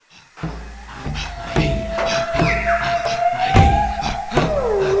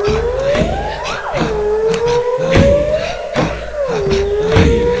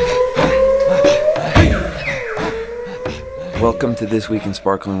to This Week in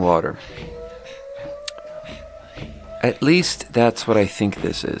Sparkling Water. At least that's what I think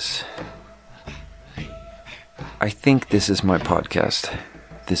this is. I think this is my podcast.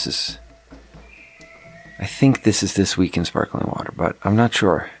 I think this is This Week in Sparkling Water, but I'm not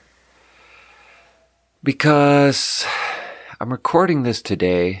sure. Because I'm recording this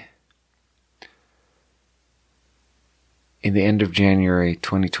today in the end of January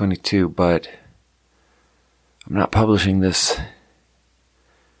 2022, but I'm not publishing this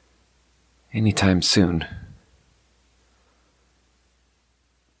anytime soon.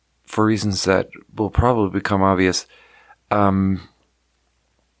 For reasons that will probably become obvious. I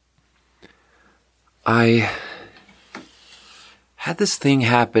had this thing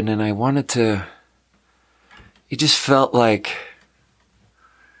happen and I wanted to... It just felt like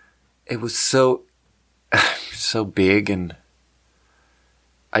it was so big, and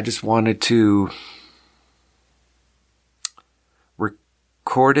I just wanted to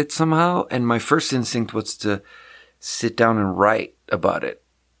record it somehow. And my first instinct was to sit down and write about it,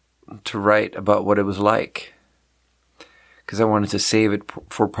 to write about what it was like, because I wanted to save it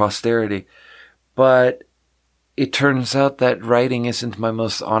for posterity. But it turns out that writing isn't my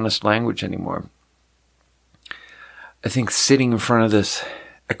most honest language anymore. I think sitting in front of this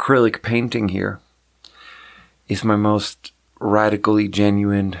acrylic painting here is my most radically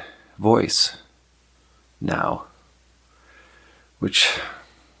genuine voice now. Which,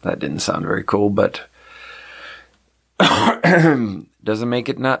 that didn't sound very cool, but doesn't make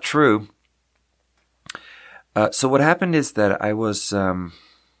it not true. So what happened is that I was... it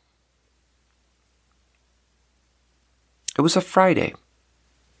was a Friday,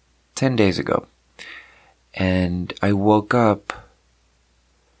 10 days ago. And I woke up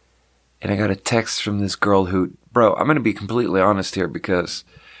and I got a text from this girl who, bro, I'm going to be completely honest here because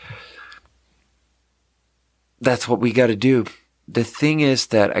that's what we got to do. The thing is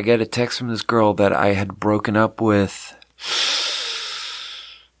that I got a text from this girl that I had broken up with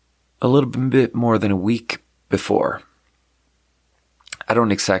a little bit more than a week before. I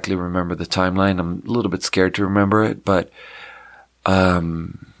don't exactly remember the timeline. I'm a little bit scared to remember it, but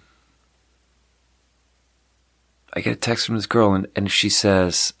I get a text from this girl and she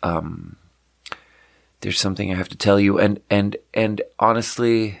says, there's something I have to tell you. And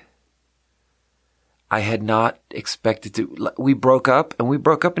honestly, I had not expected to. We broke up, and we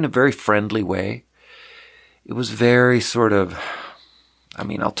broke up in a very friendly way. It was very sort of,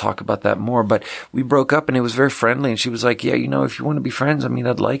 I'll talk about that more, but we broke up and it was very friendly. And she was like, yeah, if you want to be friends,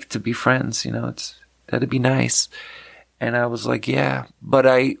 I'd like to be friends. That'd be nice. And I was like, yeah, but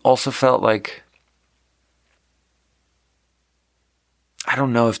I also felt like, I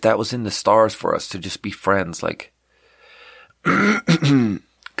don't know if that was in the stars for us to just be friends, like,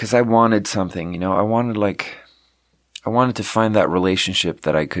 because I wanted something, I wanted to find that relationship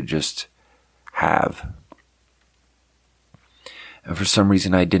that I could just have. And for some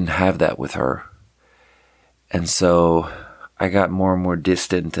reason, I didn't have that with her. And so I got more and more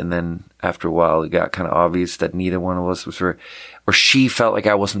distant. And then after a while, it got kind of obvious that neither one of us was or she felt like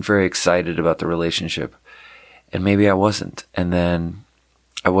I wasn't very excited about the relationship. And maybe I wasn't. And then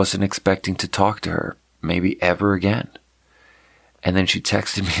I wasn't expecting to talk to her, maybe ever again. And then she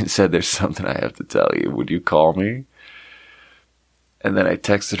texted me and said, there's something I have to tell you. Would you call me? And then I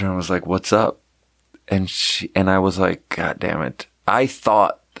texted her and was like, what's up? And I was like, God damn it. I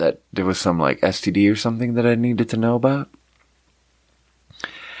thought that there was some like STD or something that I needed to know about.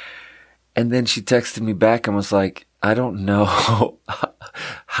 And then she texted me back and was like, I don't know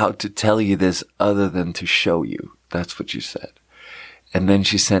how to tell you this other than to show you. That's what she said. And then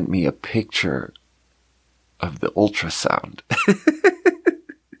she sent me a picture of the ultrasound.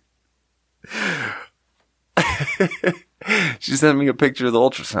 She sent me a picture of the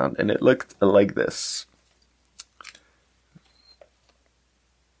ultrasound, and it looked like this.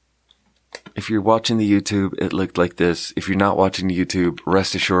 If you're watching the YouTube, it looked like this. If you're not watching the YouTube,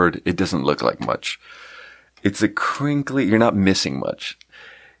 rest assured, it doesn't look like much. It's a crinkly, you're not missing much.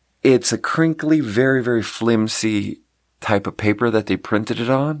 It's a crinkly, very, very flimsy type of paper that they printed it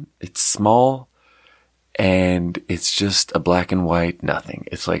on. It's small, and it's just a black and white nothing.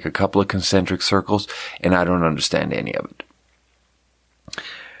 It's like a couple of concentric circles, and I don't understand any of it.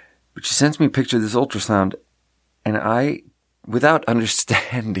 But she sends me a picture of this ultrasound, and I, without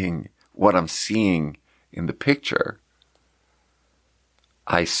understanding what I'm seeing in the picture,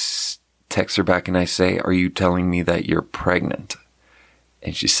 I text her back and I say, are you telling me that you're pregnant?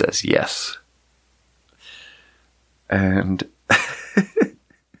 And she says, yes. And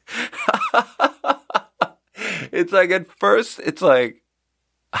it's like, at first, I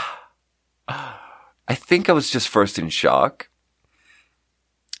think I was just first in shock.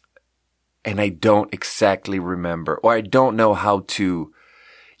 and I don't exactly remember, or I don't know how to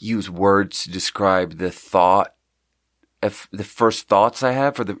use words to describe the first thoughts I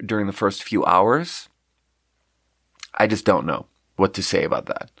have during the first few hours. I just don't know what to say about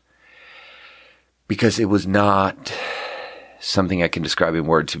that. Because it was not something I can describe in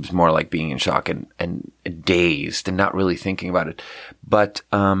words. It was more like being in shock and dazed and not really thinking about it. But,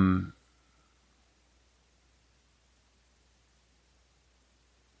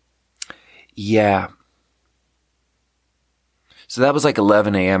 yeah. So that was like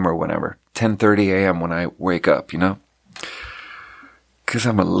 11 a.m. or whenever. 10:30 a.m. when I wake up, you know? Because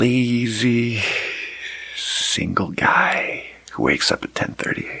I'm a lazy, single guy who wakes up at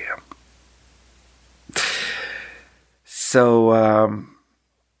 10:30 a.m. So,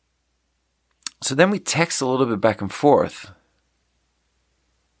 so then we text a little bit back and forth.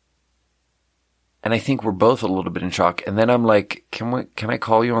 And I think we're both a little bit in shock. And then I'm like, can I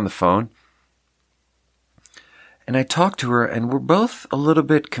call you on the phone? And I talk to her, and we're both a little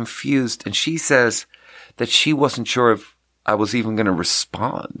bit confused. And she says that she wasn't sure if I was even going to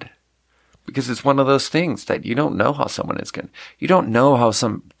respond. Because it's one of those things that you don't know how someone is going to. You don't know how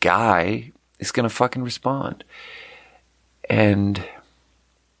some guy is going to fucking respond. And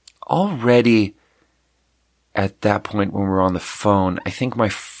already at that point when we were on the phone, I think my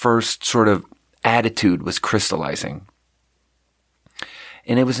first sort of attitude was crystallizing.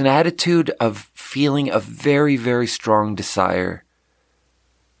 And it was an attitude of feeling a very, very strong desire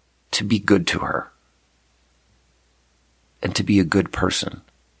to be good to her and to be a good person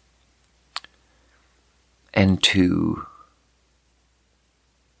and to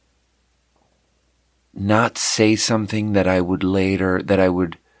not say something that I would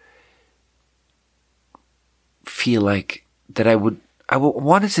feel like that I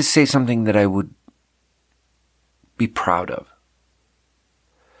wanted to say something that I would be proud of.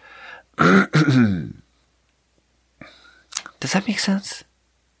 Does that make sense?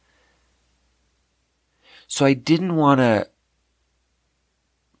 So I didn't want to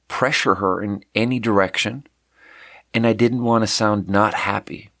pressure her in any direction, and I didn't want to sound not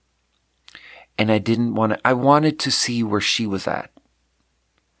happy. And I wanted to see where she was at.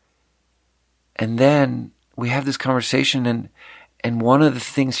 And then we have this conversation, and one of the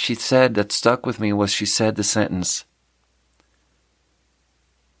things she said that stuck with me was she said the sentence,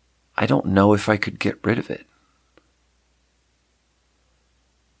 I don't know if I could get rid of it.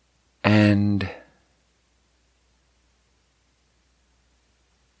 And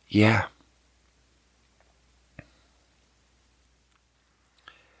yeah.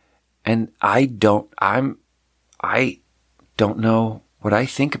 And I don't know what I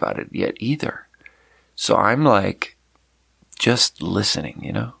think about it yet either. So I'm like, just listening,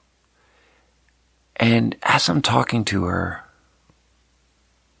 you know? And as I'm talking to her,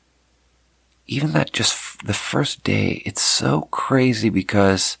 even that just the first day, it's so crazy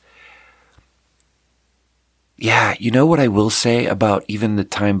because, yeah, you know what I will say about even the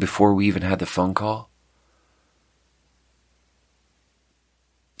time before we even had the phone call?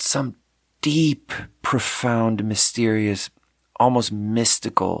 Some deep, profound, mysterious, almost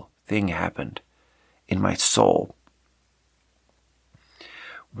mystical thing happened in my soul.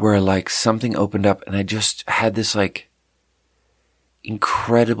 Where like something opened up and I just had this like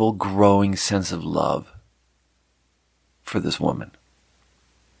incredible growing sense of love for this woman.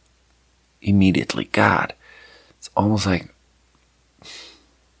 Immediately. God, it's almost like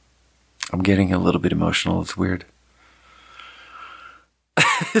I'm getting a little bit emotional. It's weird.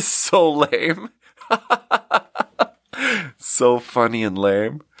 It's so lame. So funny and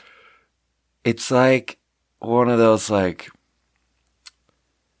lame. It's like one of those like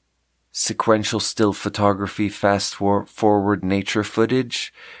sequential still photography fast forward nature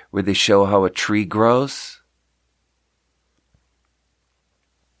footage where they show how a tree grows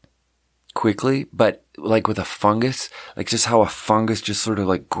quickly, but like with a fungus, like just how a fungus just sort of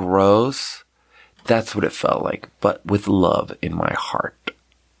like grows. That's what it felt like, but with love in my heart.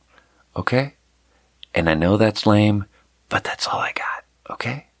 Okay? And I know that's lame, but that's all I got.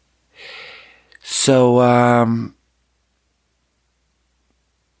 Okay? So,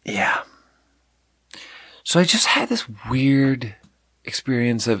 yeah. So I just had this weird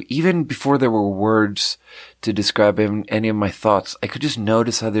experience of, even before there were words to describe any of my thoughts, I could just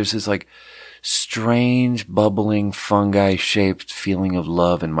notice how there's this like strange, bubbling, fungi-shaped feeling of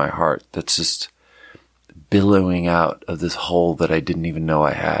love in my heart that's just billowing out of this hole that I didn't even know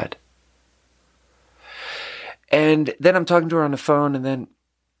I had. And then I'm talking to her on the phone, and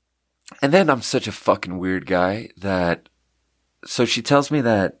then I'm such a fucking weird guy that, so she tells me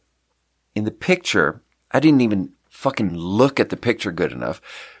that in the picture, I didn't even fucking look at the picture good enough,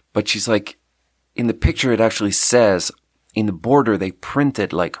 but she's like, in the picture, it actually says in the border, they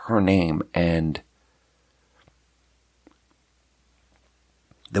printed like her name and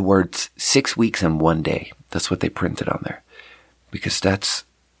the words 6 weeks and 1 day. That's what they printed on there. Because that's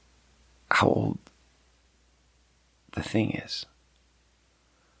how old the thing is.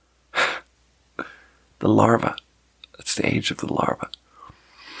 The larva. That's the age of the larva.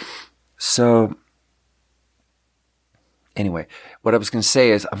 So, anyway, what I was going to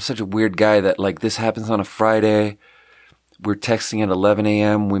say is I'm such a weird guy that like this happens on a Friday. We're texting at 11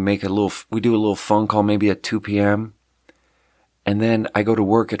 a.m. We do a little phone call maybe at 2 p.m. And then I go to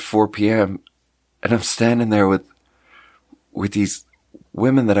work at 4 p.m. and I'm standing there with these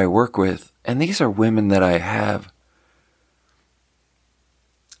women that I work with. And these are women that I have.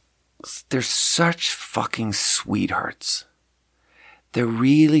 They're such fucking sweethearts. They're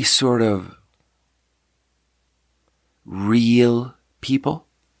really sort of real people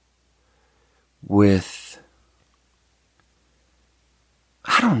with,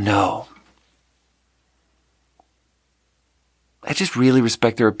 I don't know. I just really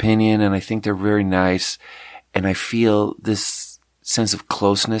respect their opinion and I think they're very nice. And I feel this sense of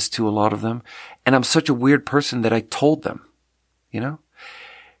closeness to a lot of them. And I'm such a weird person that I told them, you know?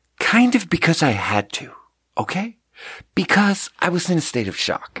 Kind of because I had to, okay? Because I was in a state of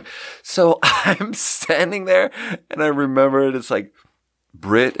shock. So I'm standing there and I remember it's like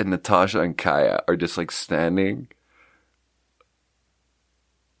Britt and Natasha and Kaya are just like standing.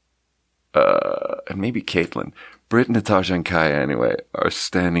 And maybe Caitlin. Britt, Natasha, and Kaya anyway are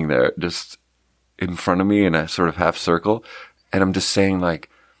standing there just in front of me in a sort of half circle. And I'm just saying like,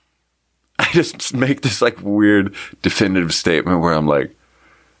 I just make this like weird definitive statement where I'm like,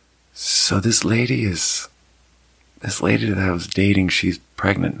 so this lady that I was dating, she's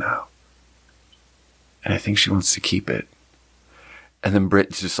pregnant now. And I think she wants to keep it. And then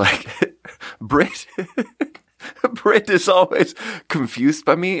Britt's just like, Britt is always confused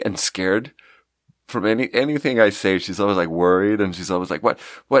by me and scared from anything I say. She's always like worried and she's always like, what,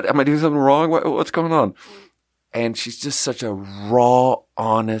 am I doing something wrong? What's going on? And she's just such a raw,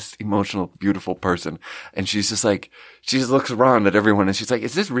 honest, emotional, beautiful person. And she's just like, she just looks around at everyone and she's like,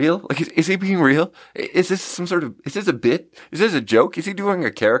 is this real? Like, is he being real? Is this is this a bit? Is this a joke? Is he doing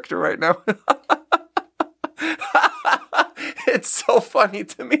a character right now? It's so funny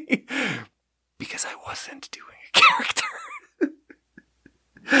to me because I wasn't doing a character.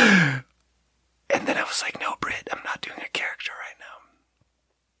 And then I was like, no, Britt, I'm not doing a character right now.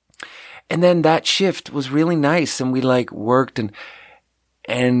 And then that shift was really nice and we like worked and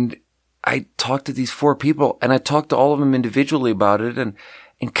I talked to these 4 people and I talked to all of them individually about it and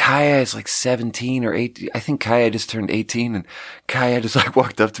Kaya is like 17 or 18. I think Kaya just turned 18 and Kaya just like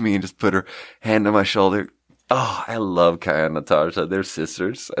walked up to me and just put her hand on my shoulder. Oh, I love Kaya and Natasha. They're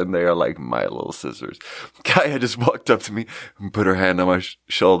sisters and they are like my little sisters. Kaya just walked up to me and put her hand on my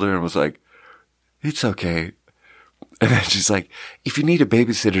shoulder and was like, it's okay. And then she's like, if you need a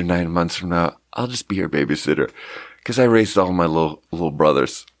babysitter 9 months from now, I'll just be your babysitter. Cause I raised all my little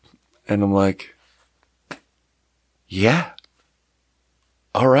brothers. And I'm like, yeah.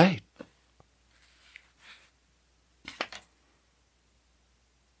 All right.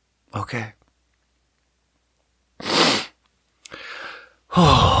 Okay.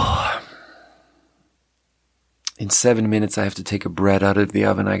 In 7 minutes, I have to take a bread out of the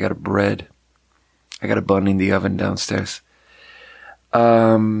oven. I got a bun in the oven downstairs.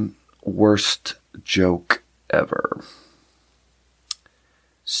 Worst joke ever.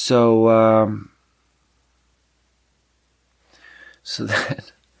 So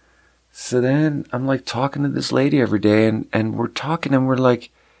then I'm like talking to this lady every day and we're talking and we're like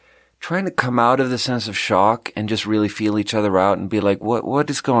trying to come out of the sense of shock and just really feel each other out and be like, what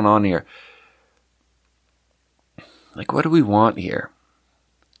is going on here? Like, what do we want here?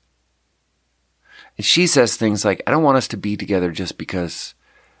 And she says things like, I don't want us to be together just because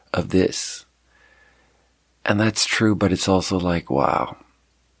of this. And that's true, but it's also like, wow.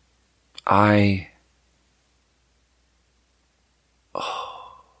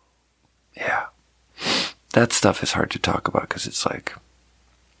 Yeah. That stuff is hard to talk about because it's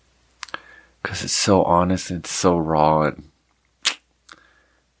so honest and it's so raw and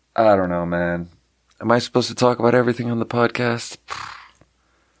I don't know, man. Am I supposed to talk about everything on the podcast?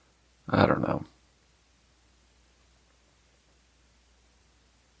 I don't know.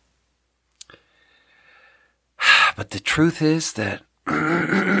 But the truth is that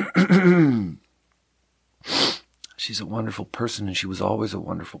she's a wonderful person and she was always a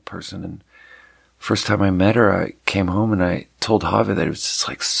wonderful person. And first time I met her, I came home and I told Javi that it was just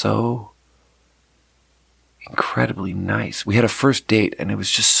like so incredibly nice. We had a first date and it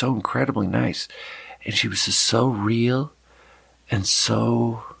was just so incredibly nice. And she was just so real and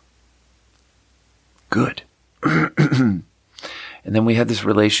so good. And then we had this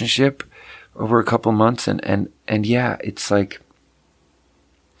relationship over a couple of months and yeah, it's like,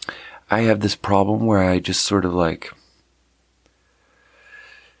 I have this problem where I just sort of like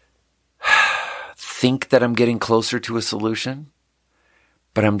think that I'm getting closer to a solution,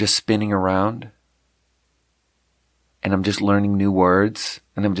 but I'm just spinning around and I'm just learning new words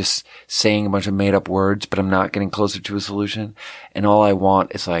and I'm just saying a bunch of made up words, but I'm not getting closer to a solution. And all I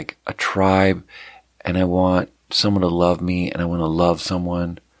want is like a tribe, and I want someone to love me, and I want to love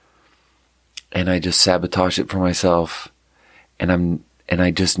someone, and I just sabotage it for myself, and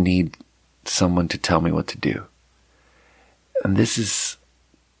I just need someone to tell me what to do. And this is,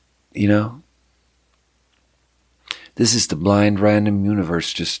 this is the blind random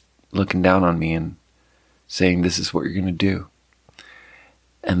universe just looking down on me and saying, this is what you're going to do.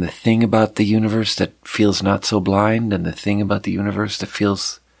 And the thing about the universe that feels not so blind, and the thing about the universe that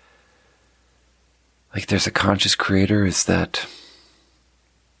feels like there's a conscious creator, is that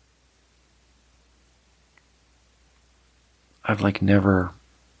I never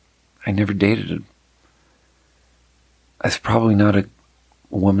dated That's probably not a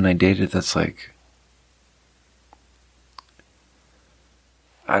woman I dated that's like,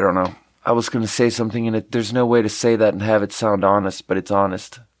 I don't know. I was going to say something in it. There's no way to say that and have it sound honest, but it's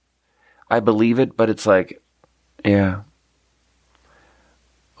honest. I believe it, but it's like, yeah.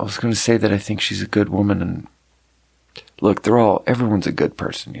 I was going to say that I think she's a good woman, and look, everyone's a good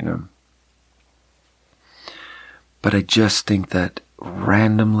person, But I just think that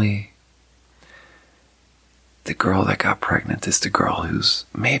randomly, the girl that got pregnant is the girl who's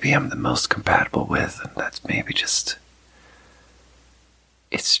maybe I'm the most compatible with, and that's maybe just,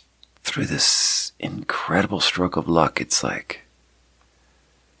 it's through this incredible stroke of luck, it's like,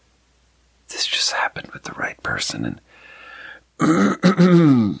 this just happened with the right person. And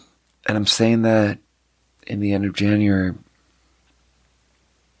and I'm saying that in the end of January,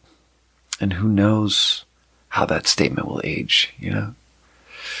 and who knows how that statement will age,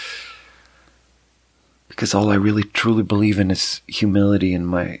 Because all I really truly believe in is humility and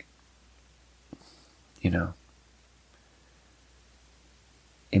my,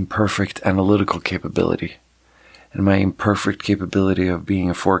 imperfect analytical capability and my imperfect capability of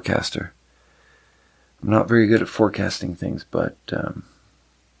being a forecaster. I'm not very good at forecasting things, but yeah.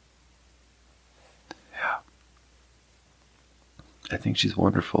 I think she's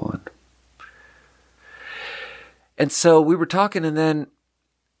wonderful. And so we were talking, and then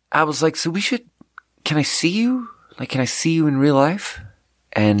I was like, so can I see you? Like, can I see you in real life?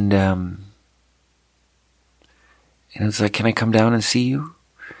 And it was like, can I come down and see you?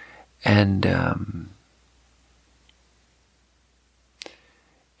 And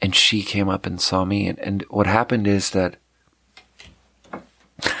she came up and saw me, and what happened is that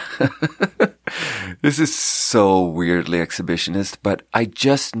this is so weirdly exhibitionist, but I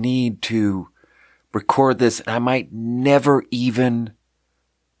just need to record this, and I might never even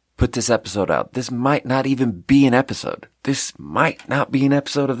put this episode out. This might not even be an episode. This might not be an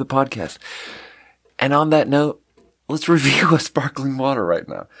episode of the podcast. And on that note, let's review a sparkling water right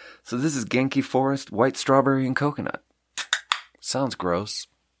now. So this is Genki Forest White Strawberry and Coconut. Sounds gross.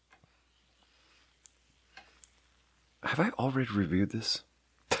 Have I already reviewed this?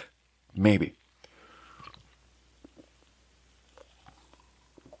 Maybe.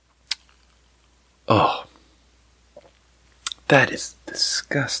 Oh. That is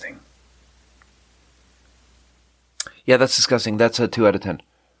disgusting. Yeah, that's disgusting. That's a 2 out of 10.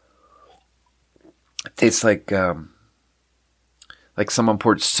 It tastes like someone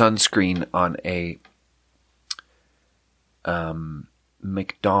poured sunscreen on a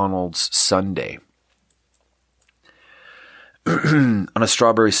McDonald's sundae. On a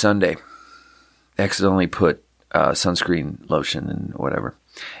strawberry sundae. They accidentally put sunscreen lotion and whatever.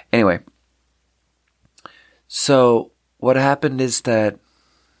 Anyway. So what happened is that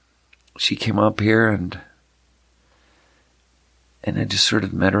she came up here and I just sort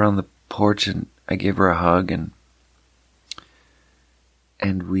of met her on the porch, and I gave her a hug, and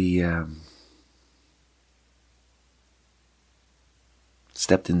we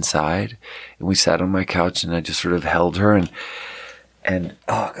stepped inside, and we sat on my couch, and I just sort of held her, and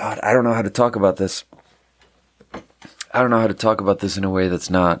oh God, I don't know how to talk about this. I don't know how to talk about this in a way that's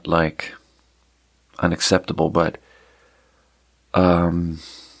not like unacceptable, but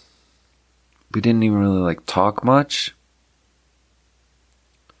we didn't even really like talk much.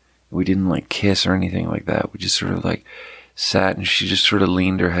 We didn't like kiss or anything like that. We just sort of like sat and she just sort of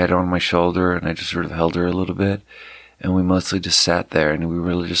leaned her head on my shoulder and I just sort of held her a little bit. And we mostly just sat there and we were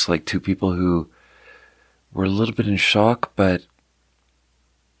really just like two people who were a little bit in shock, but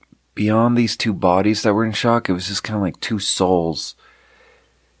beyond these two bodies that were in shock, it was just kind of like two souls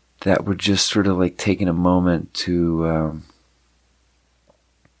that were just sort of like taking a moment to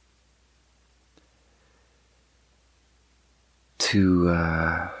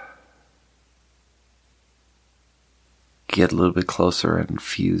get a little bit closer and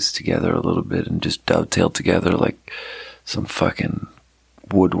fuse together a little bit and just dovetail together like some fucking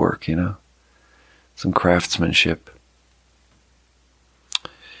woodwork, you know? Some craftsmanship.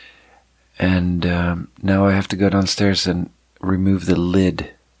 And now I have to go downstairs and remove the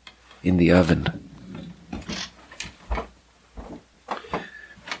lid in the oven.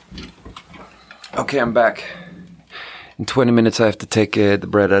 Okay, I'm back. In 20 minutes I have to take the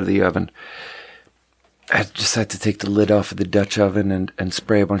bread out of the oven. I just had to take the lid off of the Dutch oven and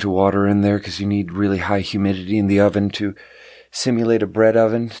spray a bunch of water in there because you need really high humidity in the oven to simulate a bread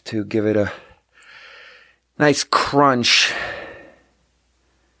oven, to give it a nice crunch,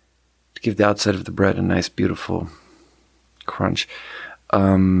 to give the outside of the bread a nice, beautiful crunch.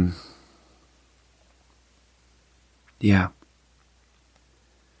 Yeah.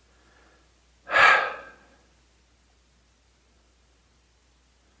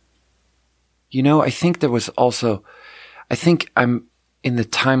 You know, I think there was also, I think I'm in the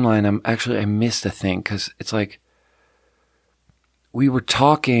timeline, I missed a thing because it's like we were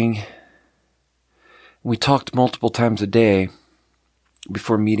talking, we talked multiple times a day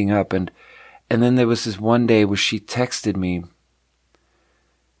before meeting up, and then there was this one day where she texted me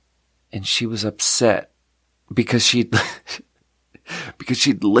and she was upset because she'd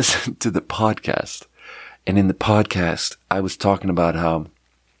listened to the podcast, and in the podcast I was talking about how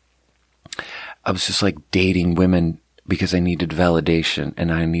I was just like dating women because I needed validation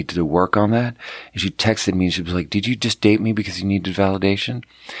and I needed to work on that. And she texted me and she was like, did you just date me because you needed validation?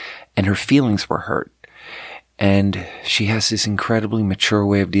 And her feelings were hurt. And she has this incredibly mature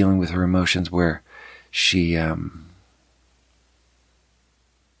way of dealing with her emotions where she, I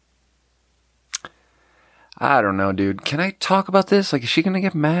don't know, dude. Can I talk about this? Like, is she going to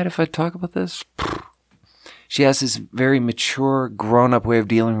get mad if I talk about this? She has this very mature, grown-up way of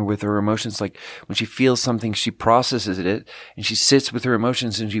dealing with her emotions. Like, when she feels something, she processes it, and she sits with her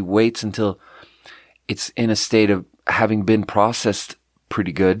emotions, and she waits until it's in a state of having been processed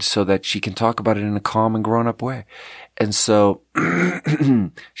pretty good so that she can talk about it in a calm and grown-up way. And so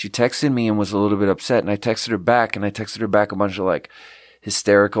she texted me and was a little bit upset, and I texted her back a bunch of, like,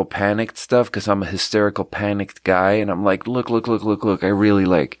 hysterical, panicked stuff, because I'm a hysterical, panicked guy, and I'm like, look, I really,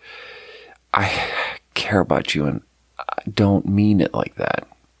 like, I care about you and I don't mean it like that.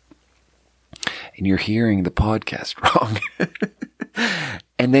 And you're hearing the podcast wrong.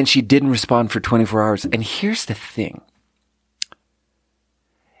 And then she didn't respond for 24 hours. And here's the thing.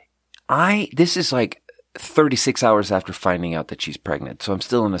 This is like 36 hours after finding out that she's pregnant. So I'm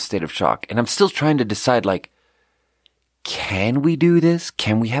still in a state of shock. And I'm still trying to decide, like, can we do this?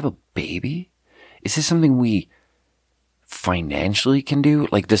 Can we have a baby? Is this something we financially can do?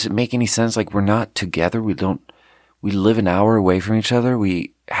 Like, does it make any sense? Like, we're not together. We live an hour away from each other.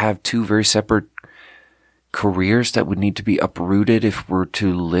 We have two very separate careers that would need to be uprooted if we're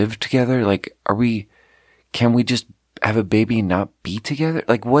to live together. Like, can we just have a baby and not be together?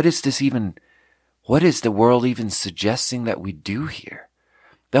 Like, what is the world even suggesting that we do here?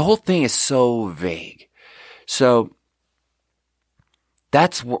 The whole thing is so vague. So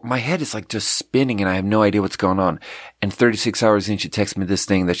that's what my head is like, just spinning, and I have no idea what's going on. And 36 hours in, she texts me this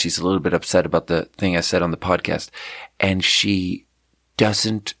thing that she's a little bit upset about the thing I said on the podcast. And she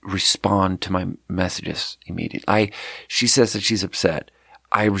doesn't respond to my messages immediately. She says that she's upset.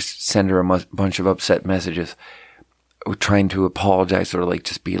 I send her a bunch of upset messages trying to apologize, or like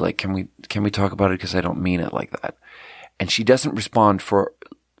just be like, can we talk about it? Because I don't mean it like that. And she doesn't respond for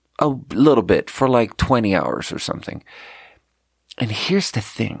a little bit, for like 20 hours or something. And here's the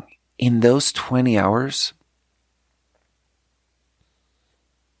thing. In those 20 hours,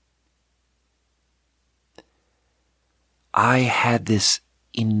 I had this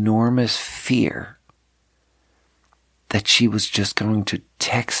enormous fear that she was just going to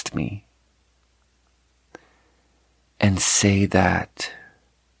text me and say that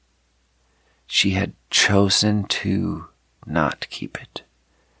she had chosen to not keep it,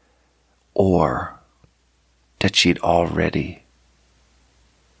 or that she'd already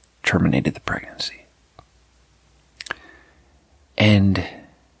terminated the pregnancy. And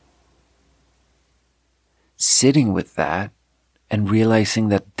sitting with that and realizing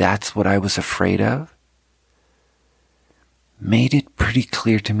that that's what I was afraid of, made it pretty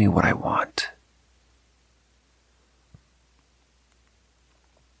clear to me what I want.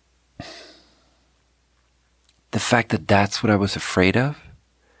 The fact that that's what I was afraid of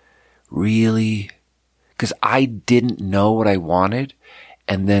really, because I didn't know what I wanted,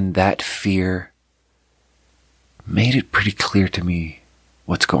 and then that fear made it pretty clear to me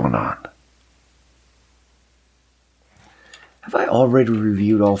what's going on. Have I already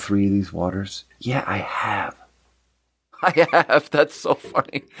reviewed all 3 of these waters? Yeah, I have. I have. That's so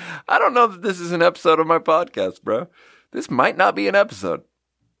funny. I don't know that this is an episode of my podcast, bro. This might not be an episode.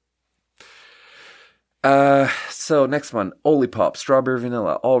 So next one, Olipop, strawberry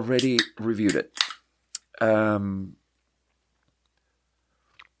vanilla. Already reviewed it. I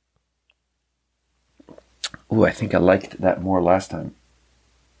think I liked that more last time.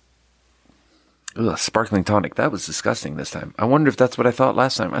 Ugh, sparkling tonic. That was disgusting this time. I wonder if that's what I thought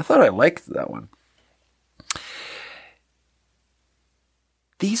last time. I thought I liked that one.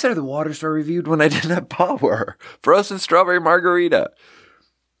 These are the waters I reviewed when I didn't have power. Frozen strawberry margarita.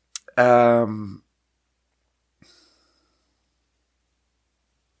 I'm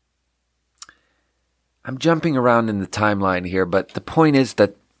jumping around in the timeline here, but the point is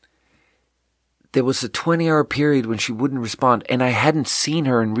that there was a 20-hour period when she wouldn't respond, and I hadn't seen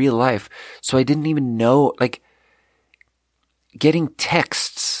her in real life, so I didn't even know, like, getting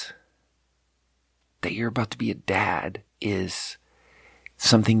texts that you're about to be a dad is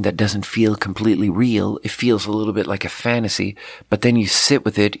something that doesn't feel completely real. It feels a little bit like a fantasy, but then you sit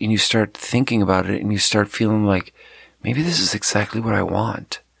with it and you start thinking about it and you start feeling like, maybe this is exactly what I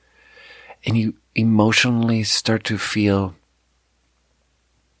want. And you emotionally start to feel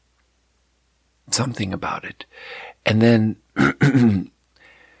something about it. And then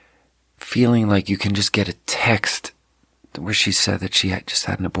feeling like you can just get a text where she said that she had just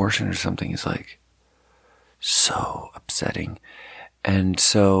had an abortion or something is like so upsetting. And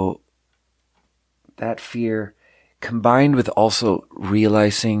so that fear, combined with also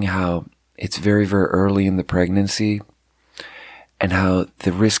realizing how it's very, very early in the pregnancy and how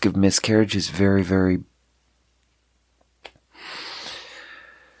the risk of miscarriage is very, very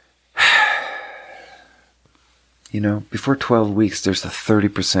before 12 weeks, there's a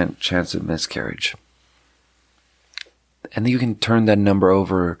 30% chance of miscarriage. And you can turn that number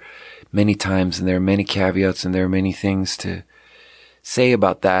over many times, and there are many caveats, and there are many things to say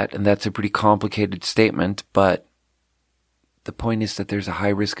about that, and that's a pretty complicated statement, but the point is that there's a high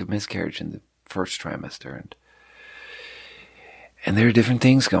risk of miscarriage in the first trimester, and there are different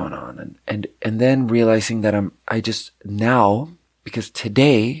things going on, and then realizing that I just now, because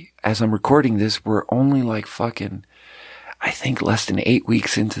today, as I'm recording this, we're only like fucking, I think, less than 8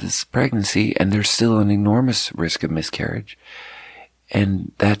 weeks into this pregnancy, and there's still an enormous risk of miscarriage,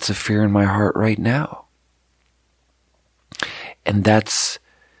 and that's a fear in my heart right now. And that's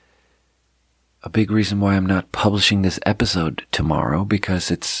a big reason why I'm not publishing this episode tomorrow,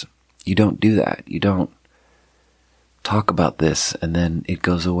 because you don't do that. You don't talk about this and then it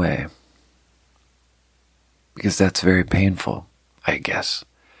goes away. Because that's very painful, I guess.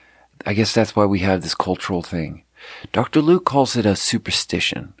 I guess that's why we have this cultural thing. Dr. Luke calls it a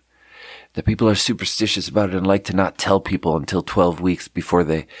superstition. That people are superstitious about it and like to not tell people until 12 weeks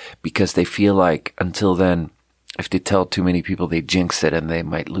because they feel like until then, if they tell too many people, they jinx it and they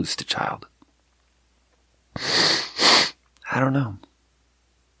might lose the child. I don't know.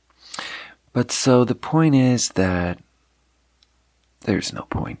 But so the point is that there's no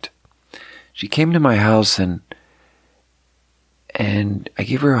point. She came to my house and I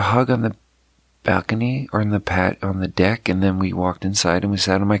gave her a hug on the balcony or on the deck, and then we walked inside and we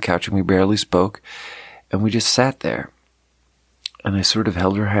sat on my couch and we barely spoke and we just sat there. And I sort of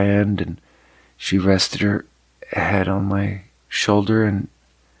held her hand and she rested her head on my shoulder and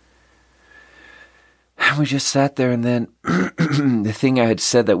we just sat there. And then the thing I had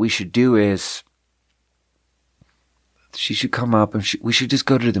said that we should do is she should come up and we should just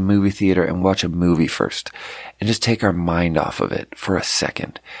go to the movie theater and watch a movie first and just take our mind off of it for a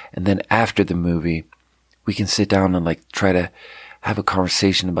second. And then after the movie, we can sit down and like try to have a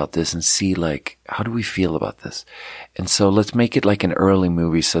conversation about this and see like, how do we feel about this? And so let's make it like an early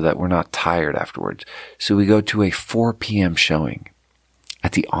movie so that we're not tired afterwards. So we go to a 4 p.m. showing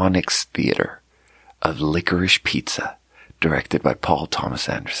at the Onyx Theater of Licorice Pizza, directed by Paul Thomas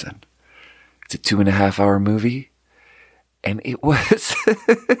Anderson. It's a 2.5-hour movie. And it was,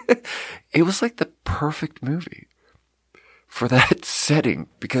 it was like the perfect movie for that setting,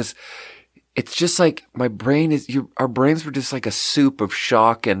 because it's just like our brains were just like a soup of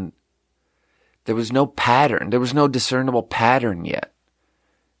shock, and there was no pattern. There was no discernible pattern yet.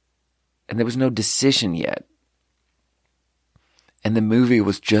 And there was no decision yet. And the movie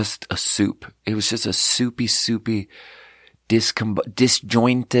was just a soup. It was just a soupy,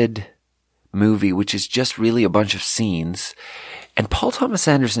 disjointed movie, which is just really a bunch of scenes. And Paul Thomas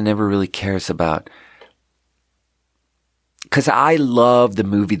Anderson never really cares about, because I love the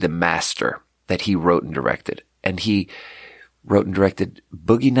movie The Master that he wrote and directed. And he wrote and directed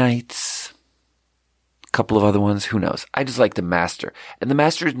Boogie Nights, a couple of other ones, who knows. I just like The Master. And The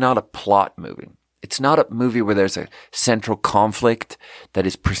Master is not a plot movie. It's not a movie where there's a central conflict that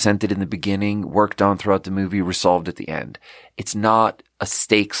is presented in the beginning, worked on throughout the movie, resolved at the end. It's not a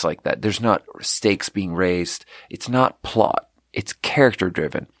stakes like that. There's not stakes being raised. It's not plot. It's character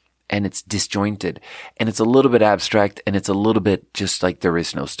driven, and it's disjointed, and it's a little bit abstract, and it's a little bit just like there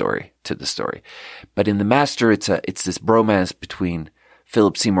is no story to the story. But in The Master, it's this bromance between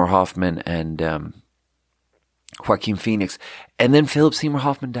Philip Seymour Hoffman and Joaquin Phoenix. And then Philip Seymour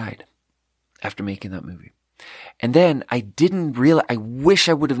Hoffman died after making that movie. And then I didn't realize, I wish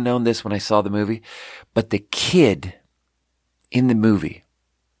I would have known this when I saw the movie, but the kid in the movie,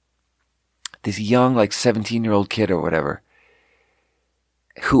 this young, like 17-year-old kid or whatever,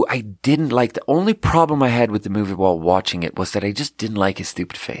 who I didn't like. The only problem I had with the movie while watching it was that I just didn't like his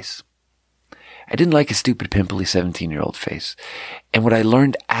stupid face. I didn't like his stupid, pimply 17-year-old face. And what I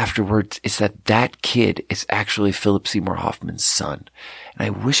learned afterwards is that that kid is actually Philip Seymour Hoffman's son. And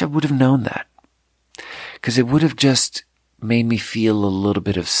I wish I would have known that, because it would have just made me feel a little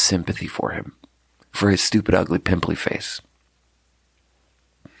bit of sympathy for him, for his stupid, ugly, pimply face.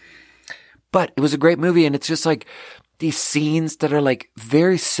 But it was a great movie, and it's just like these scenes that are like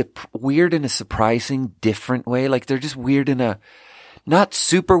very weird in a surprising, different way. Like they're just weird in a, not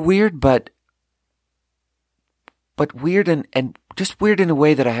super weird, but weird and just weird in a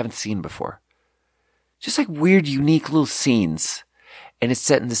way that I haven't seen before. Just like weird, unique little scenes. And it's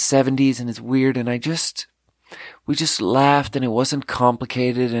set in the 70s, and it's weird, and we just laughed, and it wasn't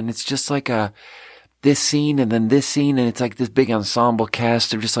complicated, and it's just like this scene and then this scene, and it's like this big ensemble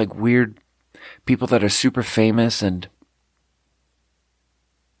cast of just like weird people that are super famous, and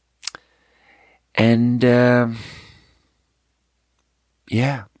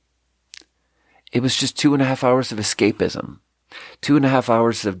yeah. It was just 2.5 hours of escapism. 2.5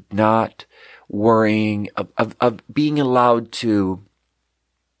 hours of not worrying, of being allowed to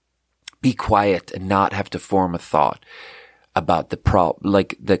be quiet and not have to form a thought about the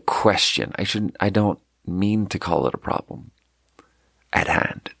like the question. I don't mean to call it a problem at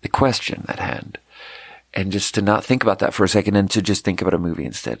hand, the question at hand. And just to not think about that for a second, and to just think about a movie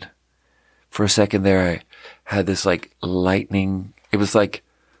instead. For a second there, I had this like lightning. It was like,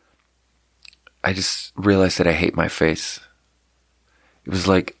 I just realized that I hate my face. It was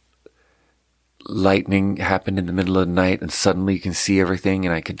like lightning happened in the middle of the night, and suddenly you can see everything,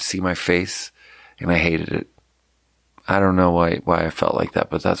 and I could see my face, and I hated it. I don't know why I felt like that,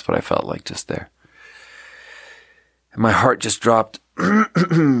 but that's what I felt like just there. And my heart just dropped.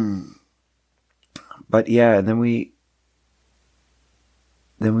 But yeah, and then we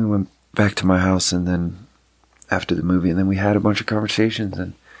went back to my house, and then after the movie, and then we had a bunch of conversations,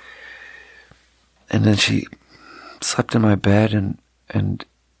 and then she slept in my bed, and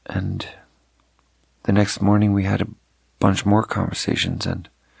the next morning we had a bunch more conversations, and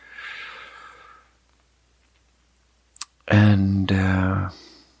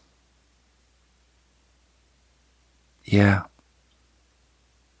yeah.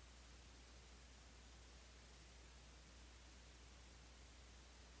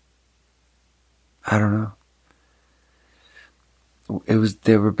 I don't know.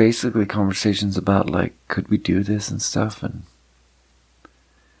 There were basically conversations about like, could we do this and stuff, and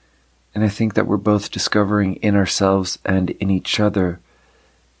I think that we're both discovering in ourselves and in each other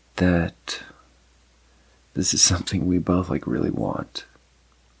that this is something we both like really want.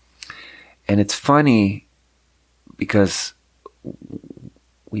 And it's funny because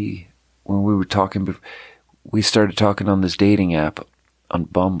when we were talking, we started talking on this dating app on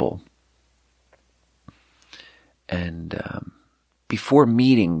Bumble, and before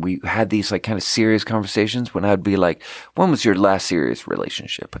meeting, we had these like kind of serious conversations when I'd be like, when was your last serious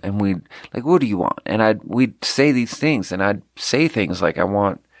relationship? And we'd like, what do you want? And we'd say these things, and I'd say things like, I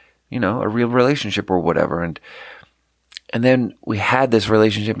want, a real relationship or whatever. And then we had this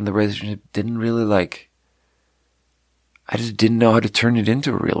relationship, and the relationship didn't really like, I just didn't know how to turn it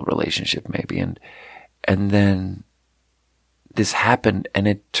into a real relationship maybe. And then this happened, and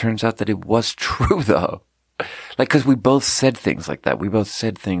it turns out that it was true though. Like, cause we both said things like that. We both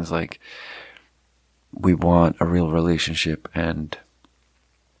said things like, we want a real relationship. And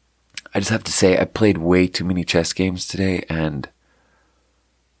I just have to say, I played way too many chess games today, and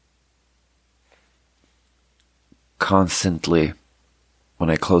constantly when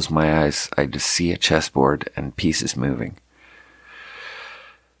I close my eyes, I just see a chessboard and pieces moving.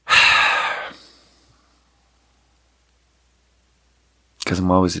 Because I'm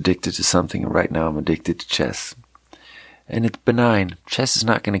always addicted to something, and right now I'm addicted to chess. And it's benign. Chess is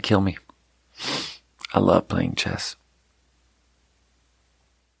not going to kill me. I love playing chess.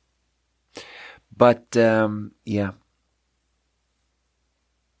 But, yeah.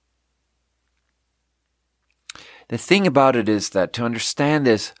 The thing about it is that to understand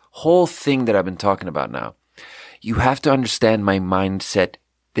this whole thing that I've been talking about now, you have to understand my mindset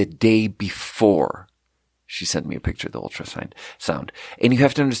the day before she sent me a picture of the ultrasound. And you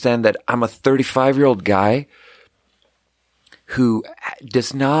have to understand that I'm a 35-year-old guy who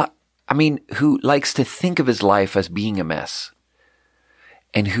who likes to think of his life as being a mess.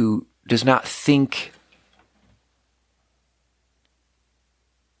 And who does not think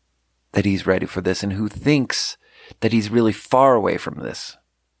that he's ready for this, and who thinks that he's really far away from this.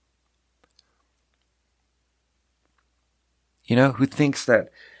 You know, who thinks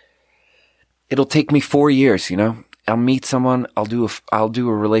that it'll take me 4 years, you know? I'll meet someone, I'll do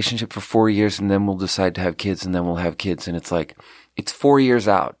a relationship for 4 years, and then we'll decide to have kids, and then we'll have kids. And it's like, it's 4 years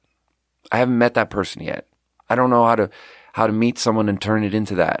out. I haven't met that person yet. I don't know how to meet someone and turn it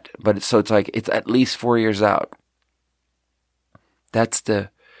into that. But it's like, it's at least 4 years out.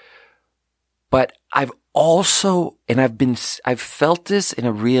 But I've also, and I've felt this in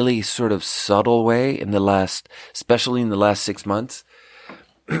a really sort of subtle way especially in the last 6 months.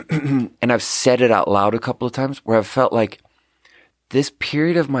 And I've said it out loud a couple of times where I've felt like this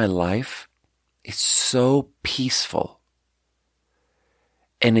period of my life is so peaceful.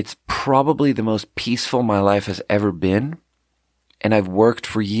 And it's probably the most peaceful my life has ever been. And I've worked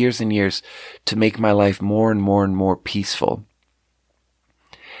for years and years to make my life more and more and more peaceful.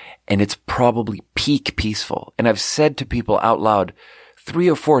 And it's probably peak peaceful. And I've said to people out loud 3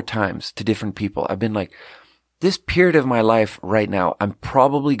 or 4 times to different people, I've been like, this period of my life right now, I'm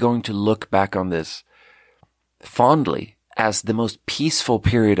probably going to look back on this fondly as the most peaceful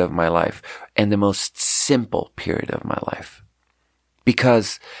period of my life and the most simple period of my life.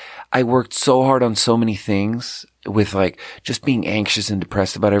 Because I worked so hard on so many things with like just being anxious and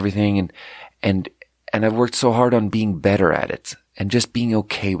depressed about everything, and I've worked so hard on being better at it and just being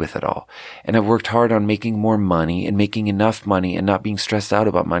okay with it all. And I've worked hard on making more money and making enough money and not being stressed out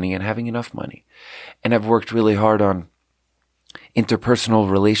about money and having enough money. And I've worked really hard on interpersonal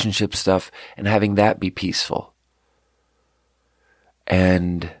relationship stuff and having that be peaceful.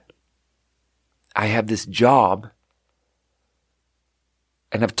 And I have this job,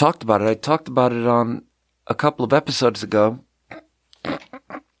 and I've talked about it. I talked about it on a couple of episodes ago.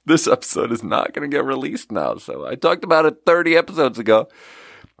 This episode is not going to get released now, so I talked about it 30 episodes ago.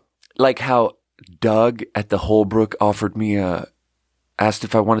 Like how Doug at the Holbrook asked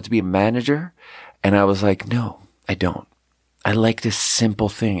if I wanted to be a manager, and I was like, no, I don't. I like this simple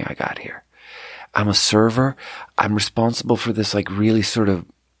thing I got here. I'm a server. I'm responsible for this like really sort of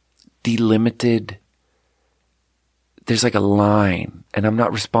delimited, there's like a line, and I'm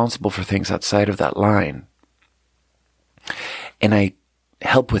not responsible for things outside of that line. And I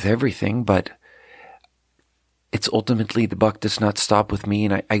help with everything, but it's ultimately the buck does not stop with me,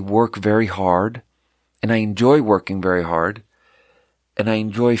 and I work very hard, and I enjoy working very hard, and I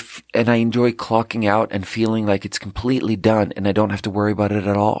enjoy clocking out and feeling like it's completely done and I don't have to worry about it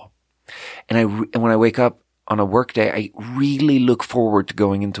at all. And when I wake up on a work day, I really look forward to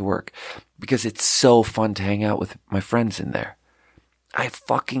going into work because it's so fun to hang out with my friends in there. I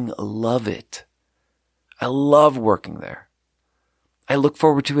fucking love it. I love working there. I look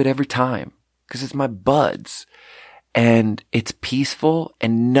forward to it every time because it's my buds and it's peaceful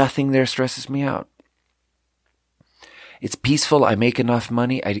and nothing there stresses me out. It's peaceful. I make enough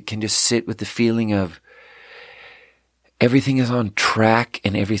money. I can just sit with the feeling of everything is on track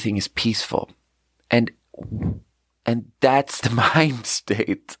and everything is peaceful. And that's the mind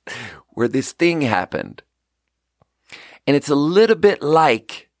state where this thing happened. And it's a little bit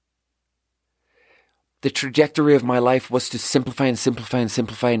like the trajectory of my life was to simplify and simplify and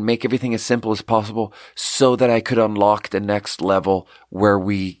simplify and make everything as simple as possible so that I could unlock the next level where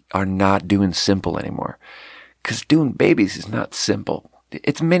we are not doing simple anymore. Because doing babies is not simple.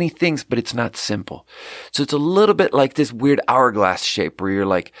 It's many things, but it's not simple. So it's a little bit like this weird hourglass shape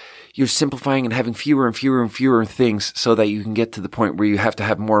where you're simplifying and having fewer and fewer and fewer things so that you can get to the point where you have to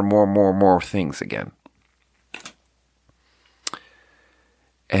have more and more and more and more things again.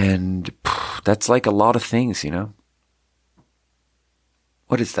 And that's like a lot of things, you know?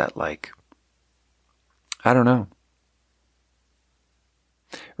 What is that like? I don't know.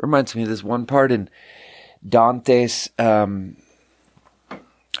 It reminds me of this one part in Dante's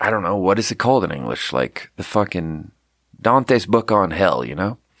I don't know, what is it called in English? Like the fucking Dante's book on hell, you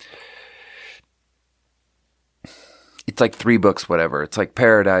know? It's like 3 books, whatever. It's like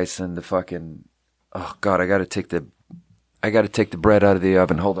Paradise and the fucking, oh God, I gotta take the bread out of the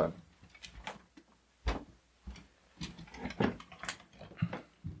oven. Hold on.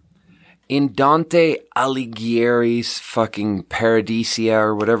 In Dante Alighieri's fucking Paradisia,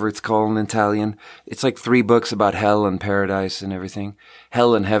 or whatever it's called in Italian, it's like 3 books about hell and paradise and everything.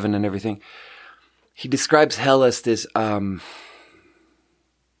 Hell and heaven and everything. He describes hell as this,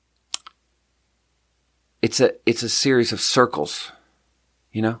 it's a series of circles,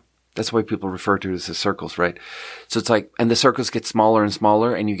 you know? That's why people refer to it as the circles, right? So it's like, and the circles get smaller and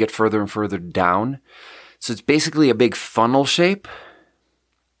smaller, and you get further and further down. So it's basically a big funnel shape.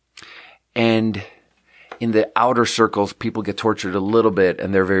 And in the outer circles, people get tortured a little bit,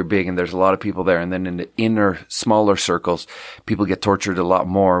 and they're very big, and there's a lot of people there. And then in the inner, smaller circles, people get tortured a lot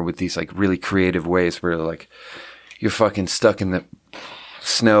more with these like really creative ways where like you're fucking stuck in the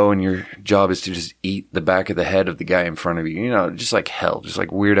snow, and your job is to just eat the back of the head of the guy in front of you. You know, just like hell, just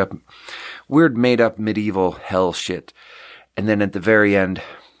like weird made up medieval hell shit. And then at the very end,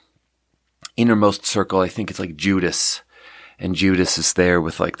 innermost circle, I think it's like Judas. And Judas is there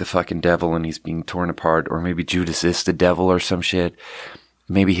with like the fucking devil, and he's being torn apart. Or maybe Judas is the devil or some shit.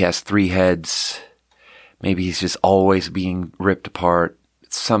 Maybe he has 3 heads. Maybe he's just always being ripped apart.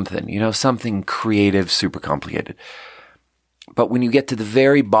 It's something, you know, something creative, super complicated. But when you get to the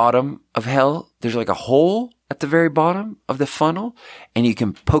very bottom of hell, there's like a hole at the very bottom of the funnel, and you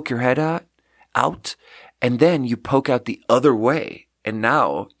can poke your head out, and then you poke out the other way. And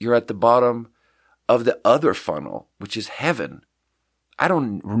now you're at the bottom of the other funnel, which is heaven. I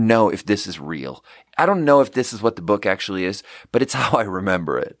don't know if this is real. I don't know if this is what the book actually is, but it's how I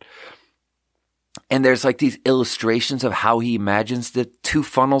remember it. And there's like these illustrations of how he imagines the 2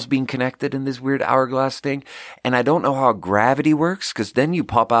 funnels being connected in this weird hourglass thing. And I don't know how gravity works, because then you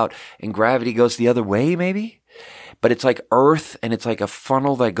pop out and gravity goes the other way maybe. But it's like Earth, and it's like a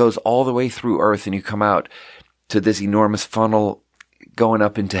funnel that goes all the way through Earth, and you come out to this enormous funnel going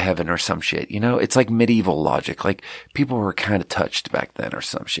up into heaven or some shit, you know? It's like medieval logic. Like people were kind of touched back then or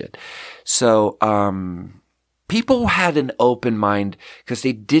some shit. So, people had an open mind because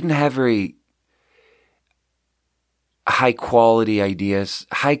they didn't have very high quality ideas,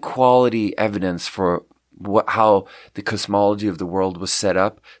 high quality evidence for how the cosmology of the world was set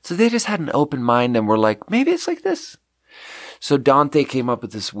up. So they just had an open mind and were like, maybe it's like this. So Dante came up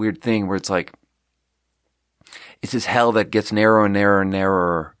with this weird thing where it's like, it's this hell that gets narrower and narrower and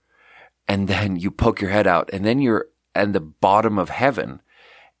narrower. And then you poke your head out, and then you're at the bottom of heaven.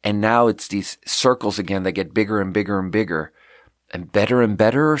 And now it's these circles again that get bigger and bigger and bigger and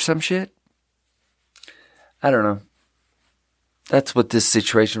better or some shit. I don't know. That's what this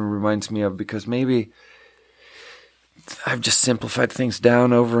situation reminds me of, because maybe I've just simplified things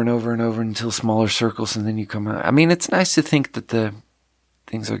down over and over and over until smaller circles, and then you come out. I mean, it's nice to think that the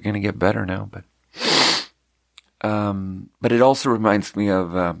things are going to get better now, but it also reminds me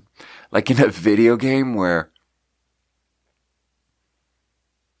of, like in a video game where,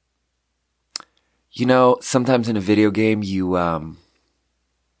 you know, sometimes in a video game, you're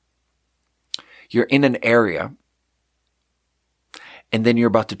in an area, and then you're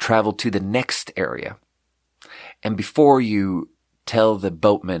about to travel to the next area. And before you tell the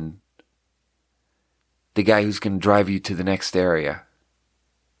boatman, the guy who's going to drive you to the next area,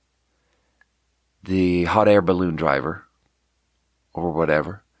 the hot air balloon driver or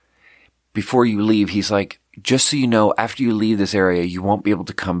whatever, before you leave, he's like, just so you know, after you leave this area, you won't be able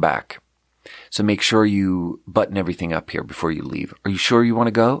to come back. So make sure you button everything up here before you leave. Are you sure you want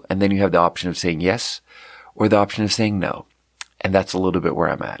to go? And then you have the option of saying yes or the option of saying no. And that's a little bit where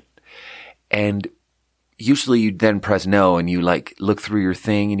I'm at. And usually you then press no, and you like look through your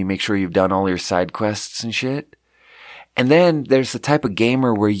thing and you make sure you've done all your side quests and shit. And then there's the type of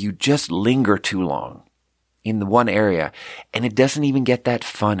gamer where you just linger too long in the one area, and it doesn't even get that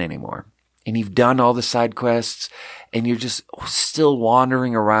fun anymore. And you've done all the side quests, and you're just still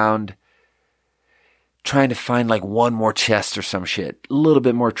wandering around trying to find like one more chest or some shit, a little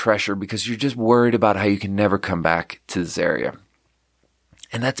bit more treasure, because you're just worried about how you can never come back to this area.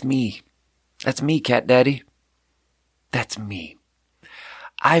 And that's me. That's me, Cat Daddy. That's me.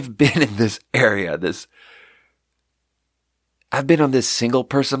 I've been in this area, I've been on this single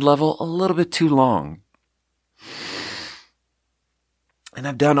person level a little bit too long. And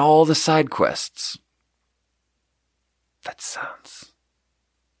I've done all the side quests. That sounds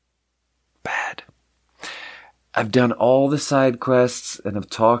bad. I've done all the side quests and I've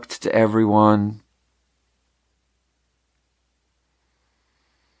talked to everyone.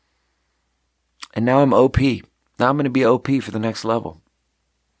 And now I'm OP. Now I'm going to be OP for the next level.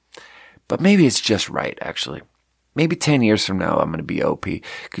 But maybe it's just right, actually. Maybe 10 years from now, I'm going to be OP.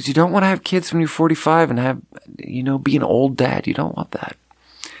 Because you don't want to have kids when you're 45 and have, be an old dad. You don't want that.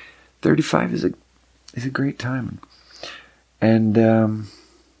 35 is a great time. And I'm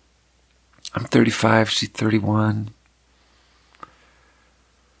 35. She's 31.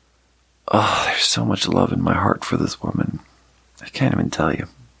 Oh, there's so much love in my heart for this woman. I can't even tell you.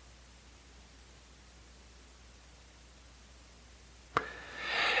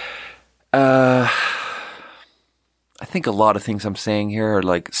 I think a lot of things I'm saying here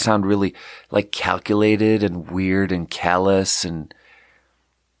are sound really calculated and weird and callous, and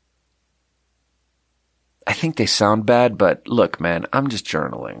I think they sound bad, but look, man, I'm just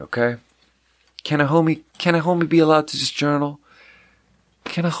journaling, okay? Can a homie be allowed to just journal?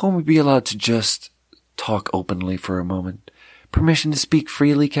 Can a homie be allowed to just talk openly for a moment? Permission to speak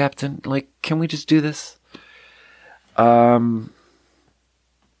freely, Captain? Can we just do this?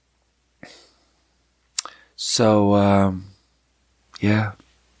 So, yeah.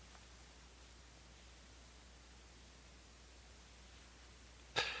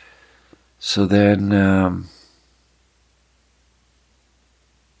 So then,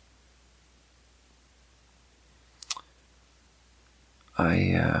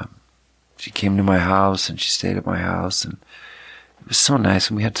 she came to my house and she stayed at my house, and it was so nice,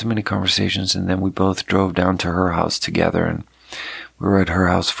 and we had so many conversations, and then we both drove down to her house together, and we were at her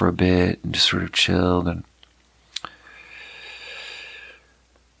house for a bit and just sort of chilled,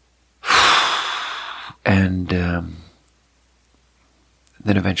 and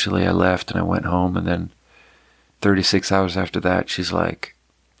then eventually I left and I went home, and then 36 hours after that, she's like,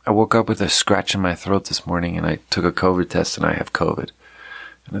 I woke up with a scratch in my throat this morning and I took a COVID test and I have COVID.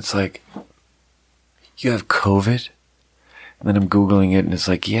 And it's like, you have COVID? And then I'm Googling it and it's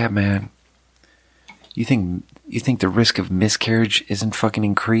like, yeah, man, you think the risk of miscarriage isn't fucking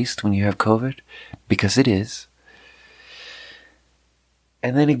increased when you have COVID? Because it is.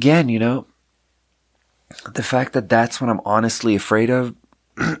 And then again, the fact that that's what I'm honestly afraid of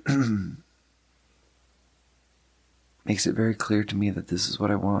makes it very clear to me that this is what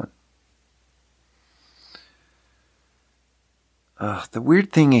I want. The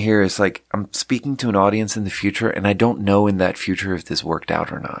weird thing here is I'm speaking to an audience in the future, and I don't know in that future if this worked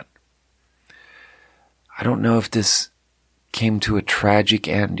out or not. I don't know if this came to a tragic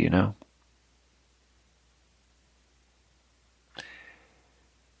end,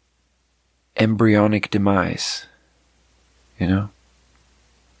 Embryonic demise,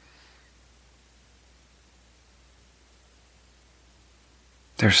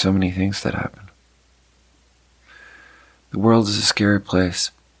 There's so many things that happen. The world is a scary place.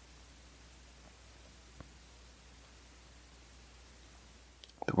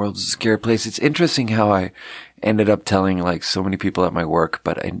 The world is a scary place. It's interesting how I ended up telling so many people at my work,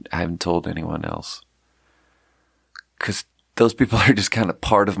 but I haven't told anyone else. Because those people are just kind of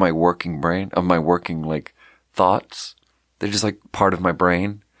part of my working brain, of my working thoughts. They're just part of my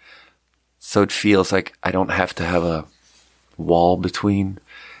brain. So it feels like I don't have to have a wall between.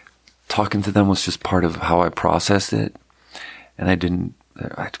 Talking to them was just part of how I processed it. And I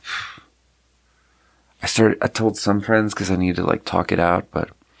told some friends because I needed to talk it out, but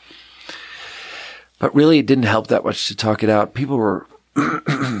really it didn't help that much to talk it out. People were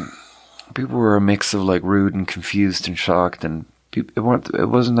a mix of rude and confused and shocked, and it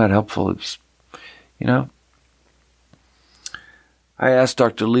wasn't that helpful. It was, I asked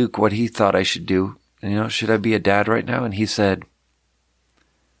Dr. Luke what he thought I should do. Should I be a dad right now? And he said,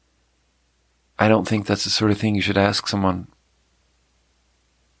 I don't think that's the sort of thing you should ask someone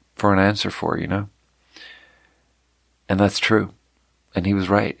for an answer for, And that's true. And he was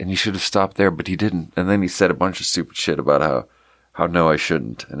right. And he should have stopped there, but he didn't. And then he said a bunch of stupid shit about how no, I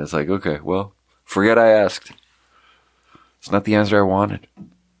shouldn't. And it's okay, well, forget I asked. It's not the answer I wanted.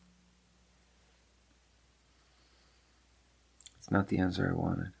 It's not the answer I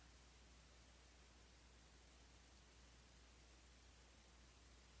wanted.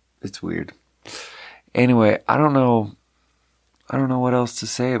 It's weird. Anyway, I don't know what else to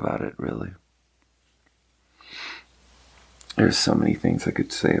say about it, really. There's so many things I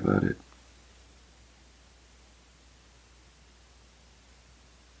could say about it.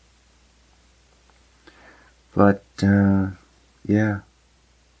 But, yeah.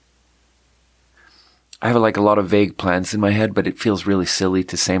 I have a lot of vague plans in my head, but it feels really silly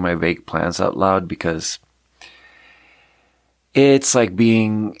to say my vague plans out loud because it's like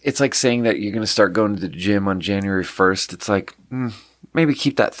saying that you're going to start going to the gym on January 1st. It's maybe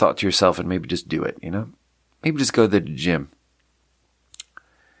keep that thought to yourself and maybe just do it, Maybe just go to the gym.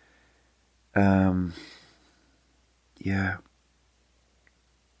 Yeah.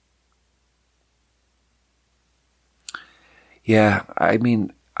 Yeah, I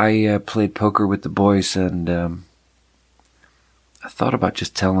mean, I played poker with the boys, and I thought about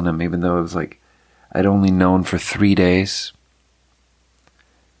just telling them, even though it was like, I'd only known for 3 days.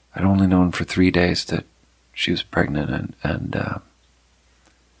 I'd only known for 3 days that she was pregnant, and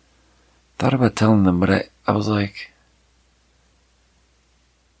thought about telling them, but I was like,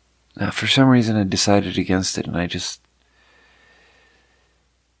 nah, for some reason I decided against it, and I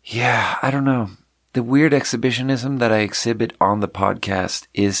don't know. The weird exhibitionism that I exhibit on the podcast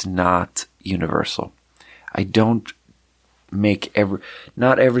is not universal. I don't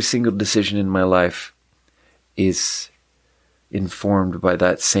not every single decision in my life is informed by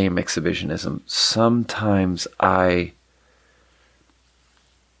that same exhibitionism. Sometimes I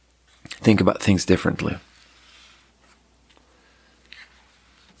think about things differently.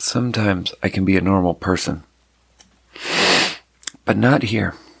 Sometimes I can be a normal person, but not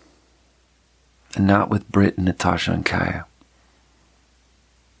here. And not with Britt and Natasha and Kaya.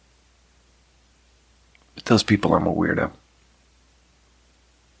 With those people, I'm a weirdo.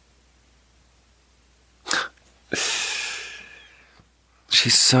 She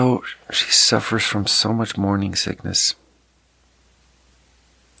suffers from so much morning sickness.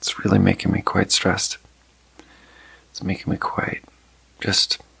 It's really making me quite stressed. It's making me quite I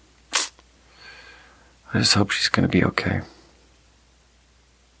just hope she's going to be okay.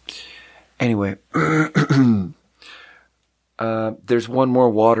 Anyway, there's one more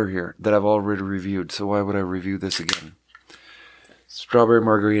water here that I've already reviewed, so why would I review this again? Strawberry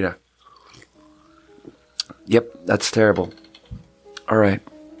margarita. Yep, that's terrible. All right.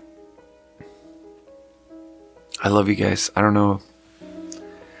 I love you guys. I don't know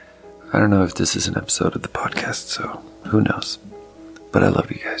if this is an episode of the podcast, so who knows? But I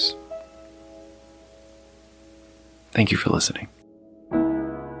love you guys. Thank you for listening.